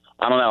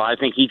 I don't know. I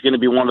think he's going to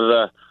be one of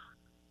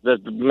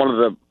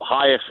the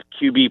highest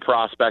QB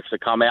prospects to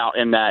come out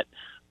in that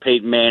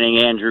Peyton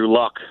Manning, Andrew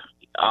Luck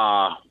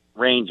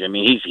range. I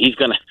mean, he's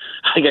going to,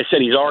 like I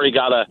said, he's already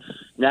got a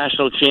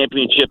national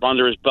championship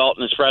under his belt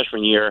in his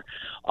freshman year.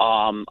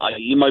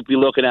 You might be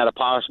looking at a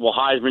possible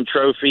Heisman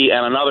Trophy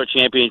and another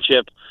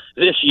championship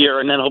this year,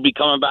 and then he'll be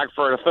coming back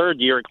for a third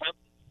year.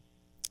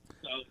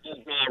 So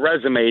his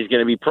resume is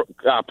going to be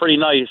pretty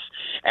nice,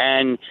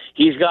 and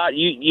he's got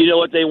you know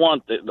what they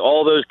want.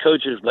 All those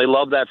coaches, they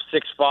love that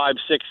 6'5",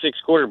 6'6"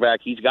 quarterback.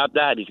 He's got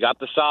that. He's got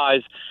the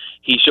size.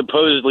 He's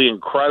supposedly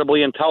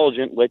incredibly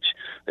intelligent, which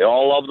they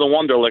all love the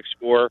Wonderlic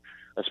score,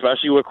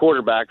 especially with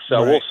quarterbacks. So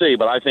right. We'll see.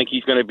 But I think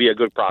he's going to be a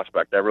good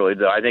prospect. I really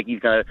do. I think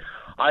he's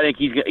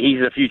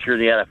the future of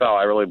the NFL.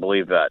 I really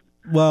believe that.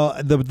 Well,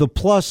 the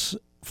plus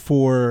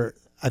for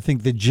I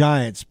think the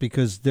Giants,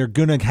 because they're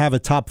going to have a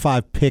top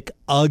 5 pick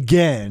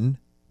again,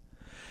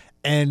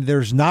 and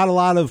there's not a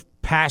lot of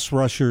pass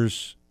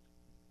rushers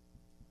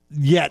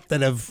yet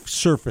that have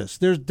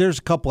surfaced. There's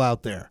a couple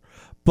out there,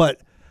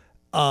 but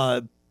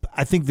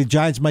I think the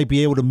Giants might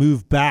be able to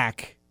move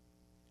back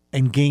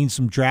and gain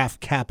some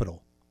draft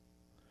capital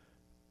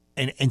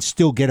and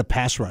still get a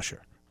pass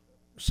rusher.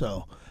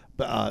 So,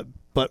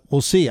 but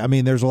we'll see. I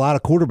mean, there's a lot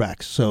of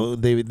quarterbacks, so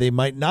they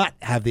might not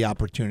have the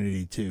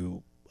opportunity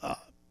to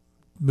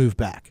move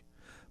back.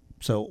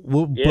 So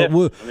we'll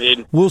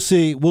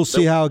see. We'll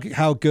see how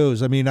it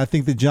goes. I mean, I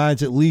think the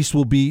Giants at least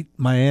will beat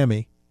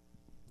Miami.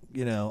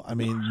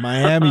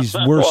 Miami's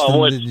worse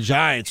than the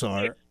Giants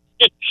are.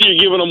 You're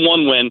giving them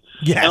one win,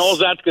 yes. And all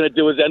that's going to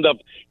do is end up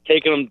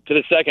taking them to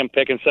the second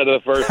pick instead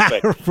of the first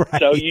pick.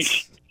 Right.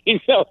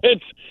 So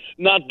it's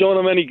not doing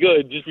them any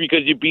good just because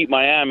you beat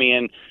Miami,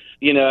 and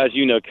as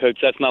you know, Coach,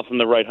 that's nothing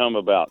to write home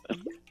about.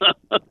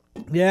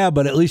 Yeah,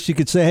 but at least you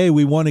could say, hey,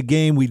 we won a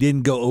game. We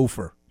didn't go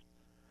over.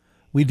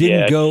 We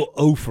didn't go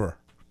over.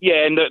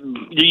 Yeah, and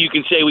you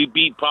can say we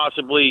beat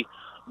possibly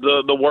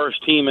the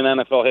worst team in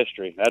NFL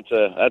history. That's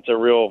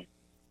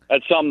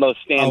something to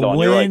stand on. A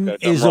win right,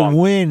 is a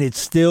win. It's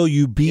still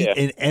you beat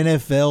an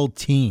NFL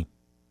team.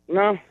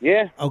 No,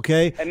 yeah.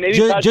 Okay, And maybe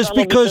just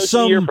because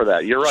some year for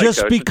that. You're right,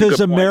 just Coach. because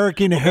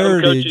American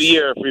Heritage Coach of the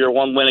year for your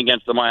one win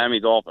against the Miami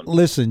Dolphins.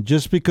 Listen,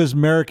 just because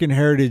American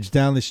Heritage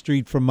down the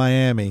street from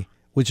Miami,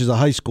 which is a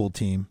high school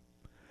team,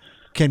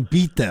 can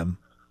beat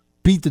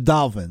the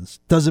Dolphins,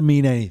 doesn't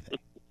mean anything.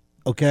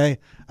 Okay,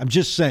 I'm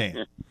just saying.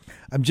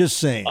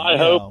 I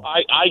hope.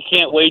 I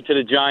can't wait to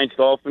the Giants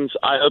Dolphins.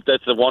 I hope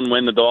that's the one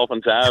win the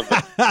Dolphins have,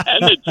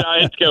 and the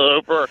Giants go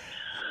over.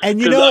 And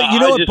you know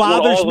what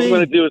bothers all me? I'm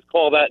going to do is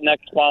call that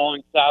next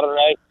following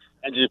Saturday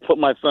and just put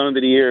my phone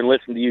to the ear and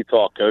listen to you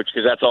talk, Coach,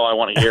 because that's all I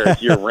want to hear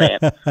is your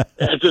rant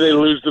after they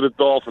lose to the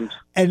Dolphins.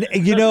 And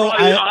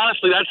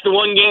honestly, that's the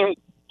one game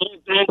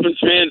Dolphins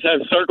fans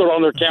have circled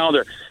on their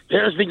calendar.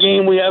 There's the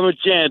game we have a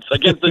chance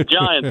against the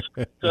Giants.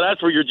 So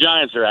that's where your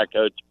Giants are at,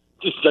 Coach.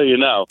 Just so you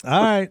know.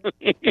 All right.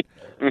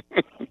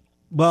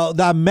 Well,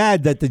 I'm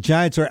mad that the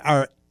Giants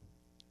are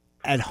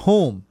at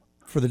home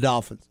for the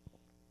Dolphins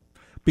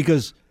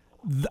because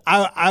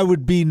I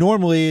would be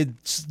normally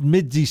it's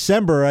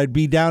mid-December. I'd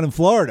be down in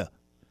Florida,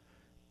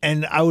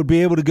 and I would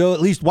be able to go at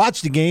least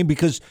watch the game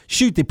because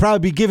shoot, they'd probably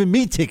be giving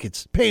me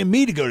tickets, paying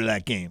me to go to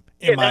that game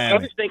in Miami. I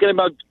was thinking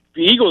about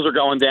the Eagles are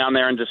going down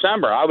there in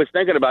December. I was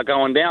thinking about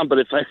going down, but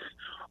it's like,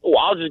 oh,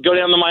 I'll just go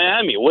down to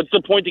Miami. What's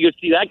the point to go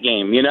see that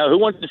game? You know, who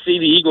wants to see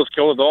the Eagles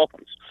kill the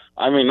Dolphins?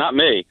 I mean, not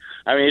me.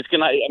 I mean, it's just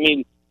not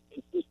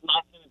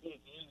going to be a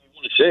game you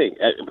want to see.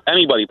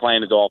 Anybody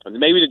playing the Dolphins.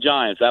 Maybe the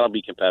Giants. That'll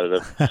be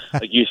competitive,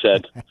 like you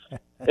said.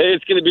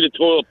 It's going to be the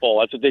toilet bowl.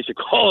 That's what they should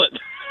call it.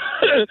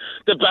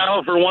 The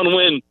battle for one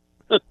win.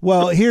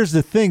 Well, here's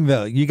the thing,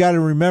 though. You got to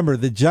remember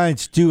the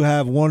Giants do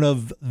have one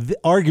of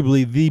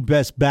arguably the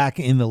best back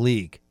in the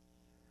league.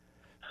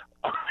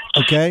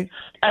 Okay?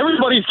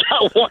 Everybody's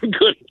got one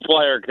good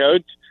player,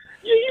 Coach.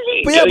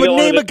 But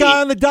name a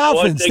guy on the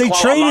Dolphins. They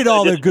traded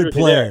all their good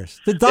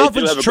players. The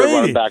Dolphins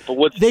traded.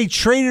 They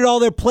traded all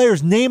their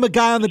players. Name a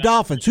guy on the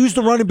Dolphins. Who's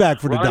the running back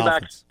for the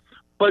Dolphins?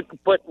 But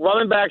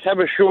running backs have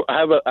a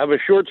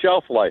short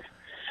shelf life.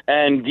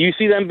 And do you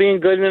see them being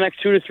good in the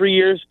next 2 to 3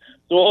 years?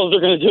 So all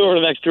they're going to do over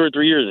the next 2 or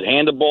 3 years is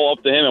hand the ball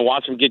up to him and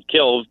watch him get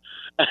killed.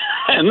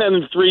 And then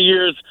in 3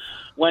 years,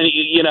 when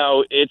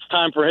it's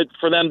time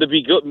for them to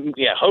be good,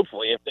 yeah,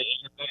 hopefully if they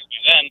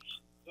then.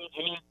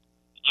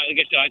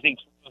 I think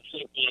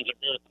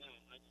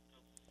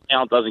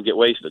talent doesn't get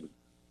wasted.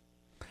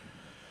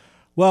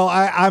 Well,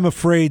 I'm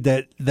afraid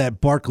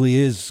that Barkley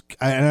is,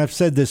 and I've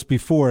said this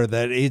before,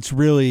 that it's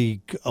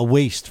really a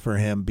waste for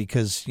him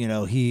because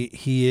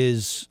he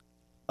is.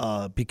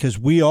 Because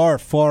we are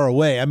far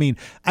away. I mean,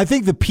 I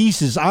think the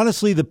pieces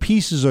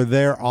are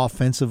there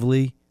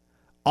offensively,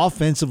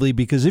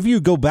 because if you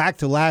go back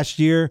to last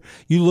year,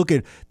 you look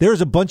at, there's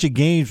a bunch of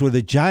games where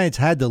the Giants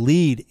had the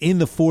lead in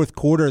the fourth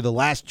quarter, the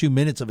last 2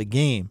 minutes of a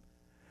game,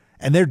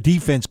 and their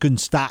defense couldn't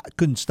stop, they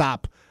couldn't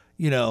stop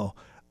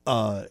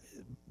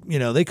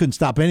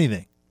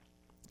anything.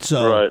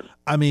 So, right.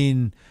 I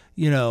mean,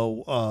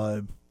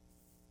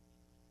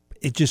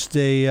 it just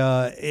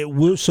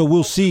so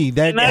we'll see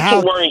that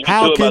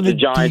how can the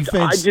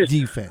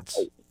defense.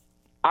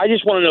 I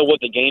just want to know what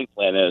the game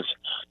plan is,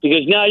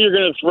 because now you're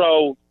going to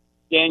throw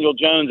Daniel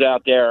Jones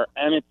out there,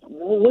 and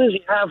what does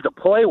he have to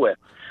play with?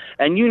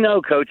 And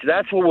Coach,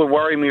 that's what would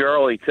worry me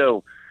early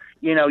too.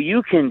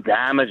 You can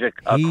damage a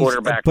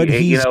quarterback, but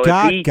he's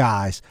got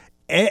guys.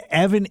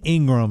 Evan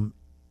Ingram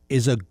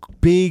is a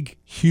big,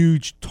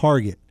 huge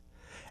target,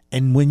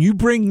 and when you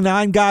bring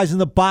 9 guys in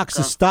the box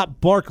to stop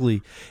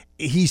Barkley.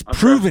 He's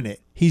proven it.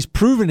 He's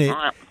proven it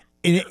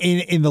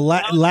in the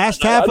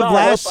last half of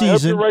last season. I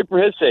hope you're right for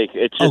his sake.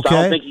 It's just I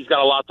don't think he's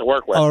got a lot to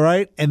work with. All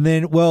right, and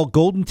then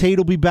Golden Tate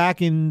will be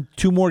back in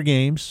 2 more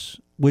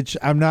games, which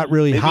I'm not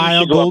really high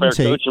on Golden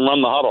Tate. Coach, and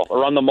run the huddle or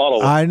run the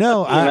muddle. I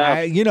know.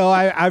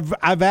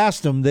 I've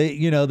asked them.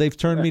 They've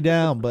turned me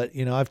down, but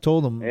I've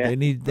told them they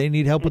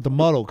need help with the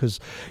muddle because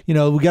we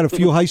got a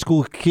few high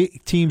school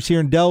teams here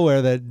in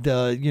Delaware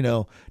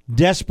that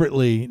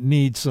desperately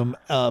need some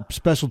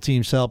special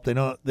teams help.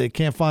 They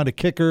can't find a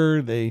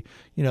kicker.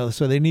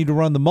 So they need to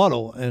run the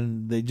muddle,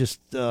 and they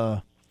just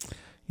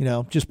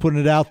just putting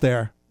it out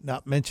there,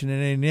 not mentioning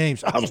any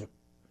names.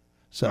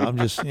 So I'm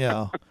just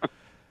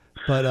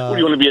But what, do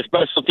you want to be a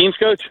special teams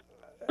coach?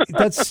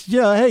 That's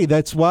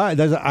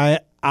why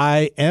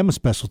I am a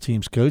special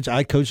teams coach.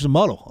 I coach the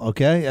muddle.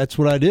 Okay, that's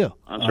what I do.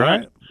 That's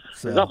right.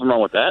 So. There's nothing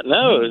wrong with that.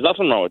 No, there's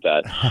nothing wrong with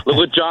that. Look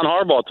what John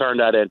Harbaugh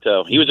turned that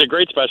into. He was a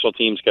great special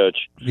teams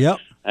coach. Yep.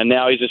 And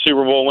now he's a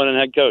Super Bowl winning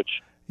head coach.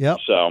 Yep.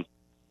 So.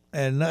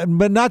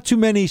 But not too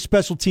many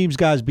special teams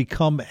guys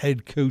become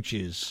head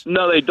coaches.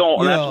 No, they don't.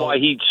 And that's why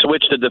he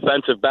switched to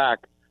defensive back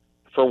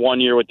for 1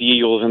 year with the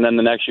Eagles, and then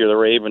the next year the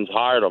Ravens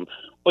hired him.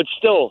 But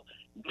still,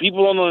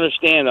 people don't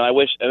understand, and I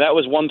wish, and that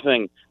was one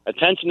thing,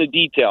 attention to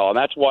detail, and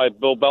that's why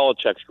Bill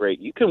Belichick's great.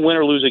 You can win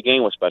or lose a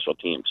game with special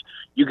teams.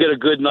 You get a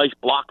good, nice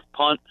blocked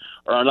punt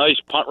or a nice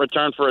punt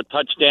return for a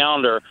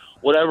touchdown or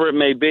whatever it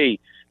may be.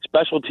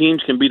 Special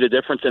teams can be the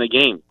difference in a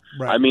game.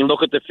 Right. I mean,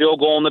 look at the field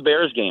goal in the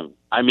Bears game.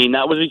 I mean,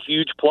 that was a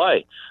huge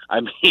play.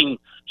 I mean,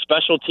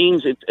 special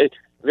teams,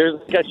 there's,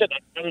 like I said,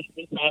 that's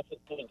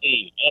the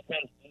game.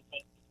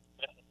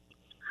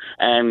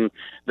 And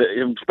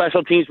the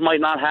special teams might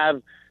not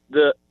have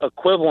the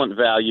equivalent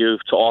value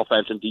to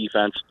offense and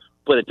defense,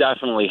 but it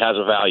definitely has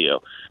a value.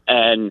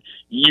 And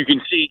you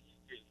can see,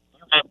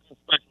 I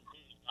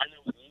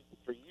know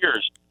for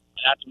years,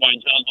 that's why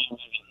John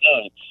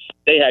Lynn,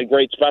 they had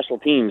great special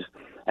teams.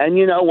 And,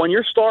 when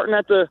you're starting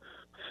at the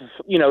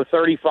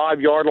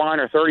 35-yard line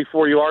or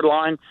 34-yard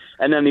line,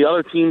 and then the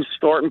other team's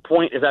starting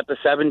point is at the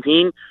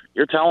 17,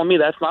 you're telling me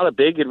that's not a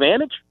big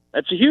advantage?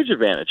 That's a huge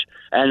advantage.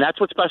 And that's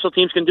what special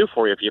teams can do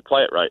for you if you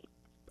play it right.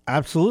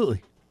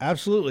 Absolutely.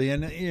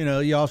 And,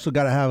 you also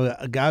got to have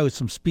a guy with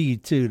some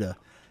speed, too, to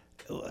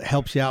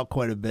helps you out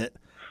quite a bit.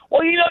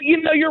 Well,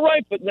 you're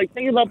right. But,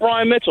 think about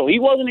Brian Mitchell. He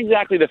wasn't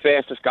exactly the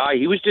fastest guy.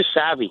 He was just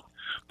savvy.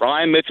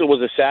 Brian Mitchell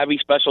was a savvy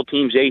special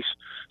teams ace,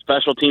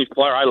 special teams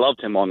player. I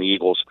loved him on the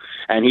Eagles.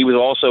 And he was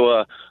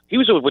also he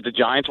was with the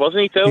Giants,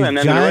 wasn't he, too? And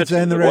then Giants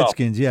and the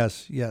Redskins,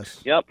 yes.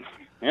 Yep.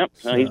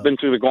 So he's been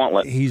through the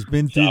gauntlet. He's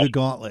been through the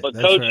gauntlet.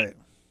 That's Coach, right.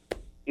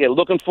 Yeah,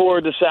 looking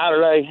forward to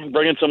Saturday,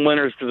 bringing some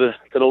winners to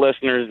the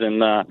listeners,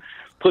 and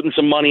putting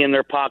some money in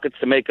their pockets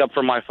to make up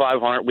for my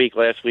 500 week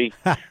last week.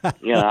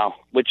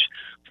 Which,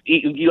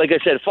 like I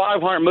said,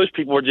 500. Most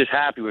people were just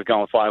happy with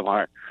going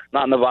 500.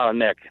 Not Nevada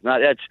Nick.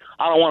 I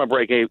don't want to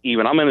break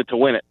even. I'm in it to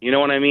win it. You know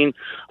what I mean?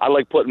 I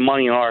like putting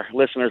money in our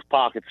listeners'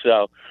 pockets.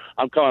 So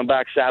I'm coming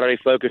back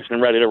Saturday focused and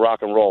ready to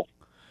rock and roll.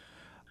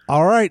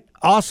 All right.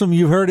 Awesome.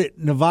 You heard it.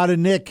 Nevada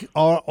Nick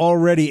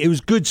already. It was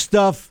good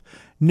stuff.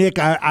 Nick,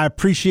 I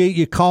appreciate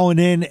you calling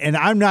in, and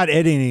I'm not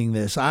editing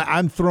this.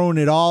 I'm throwing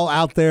it all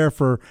out there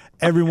for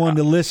everyone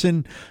to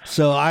listen.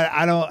 So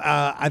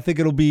I think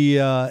it'll be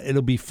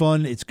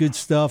fun. It's good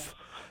stuff.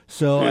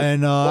 So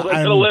and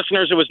to the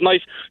listeners, it was nice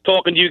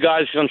talking to you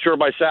guys. I'm sure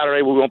by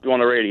Saturday we won't be on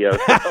the radio.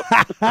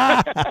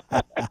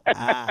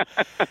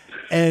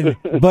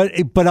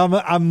 But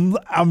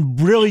I'm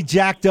really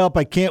jacked up.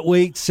 I can't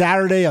wait.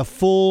 Saturday, a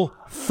full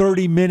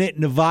 30-minute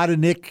Nevada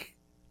Nick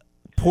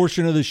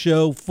portion of the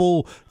show,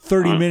 full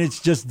 30 minutes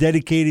just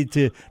dedicated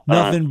to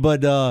nothing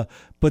but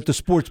the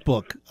sports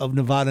book of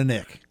Nevada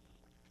Nick.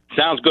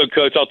 Sounds good,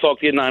 Coach. I'll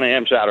talk to you at 9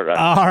 a.m. Saturday.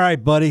 All right,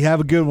 buddy.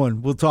 Have a good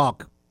one. We'll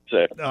talk.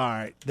 All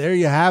right, there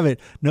you have it.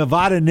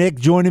 Nevada Nick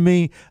joining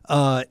me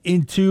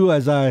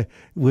as I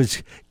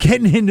was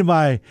getting into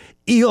my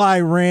Eli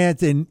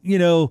rant, and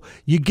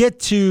you get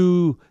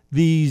to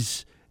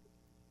these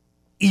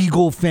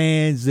Eagle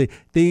fans,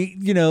 they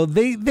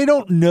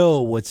don't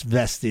know what's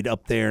vested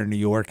up there in New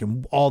York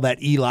and all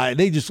that Eli.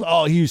 They just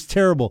he was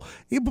terrible.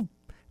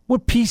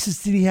 What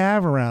pieces did he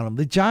have around him?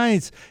 The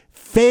Giants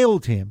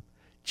failed him.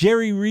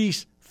 Jerry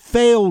Reese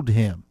failed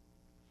him.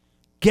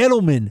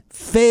 Gettleman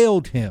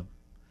failed him.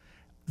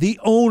 The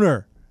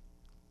owner,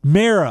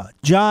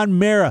 John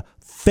Mara,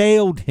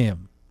 failed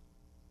him.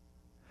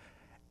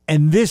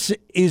 And this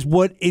is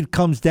what it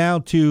comes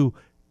down to.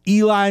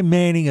 Eli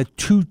Manning, a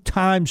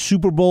 2-time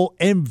Super Bowl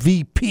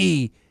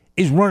MVP,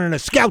 is running a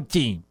scout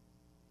team.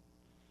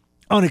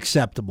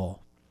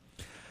 Unacceptable.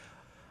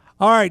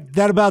 All right,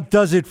 that about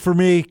does it for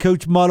me.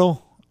 Coach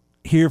Muddle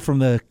here from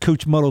the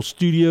Coach Muddle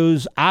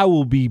Studios. I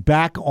will be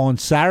back on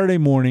Saturday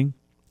morning,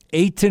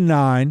 8 to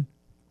 9.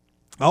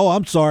 Oh,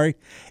 I'm sorry.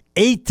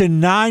 8 to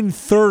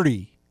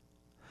 9:30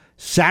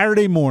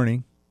 Saturday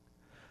morning.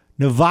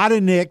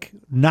 Nevada Nick,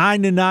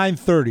 9 to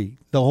 9:30.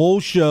 The whole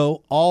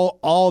show,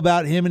 all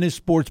about him and his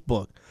sports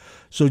book.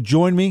 So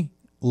join me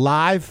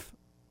live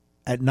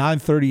at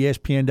 9:30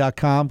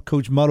 ESPN.com,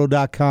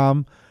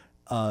 CoachMuddle.com.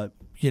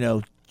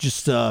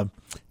 Just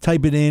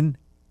type it in.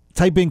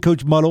 Type in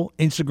Coach Muddle,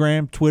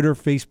 Instagram, Twitter,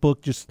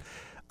 Facebook. Just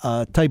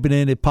type it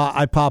in.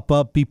 I pop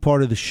up. Be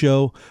part of the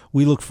show.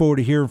 We look forward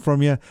to hearing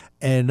from you,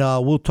 and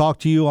we'll talk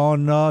to you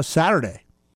on Saturday.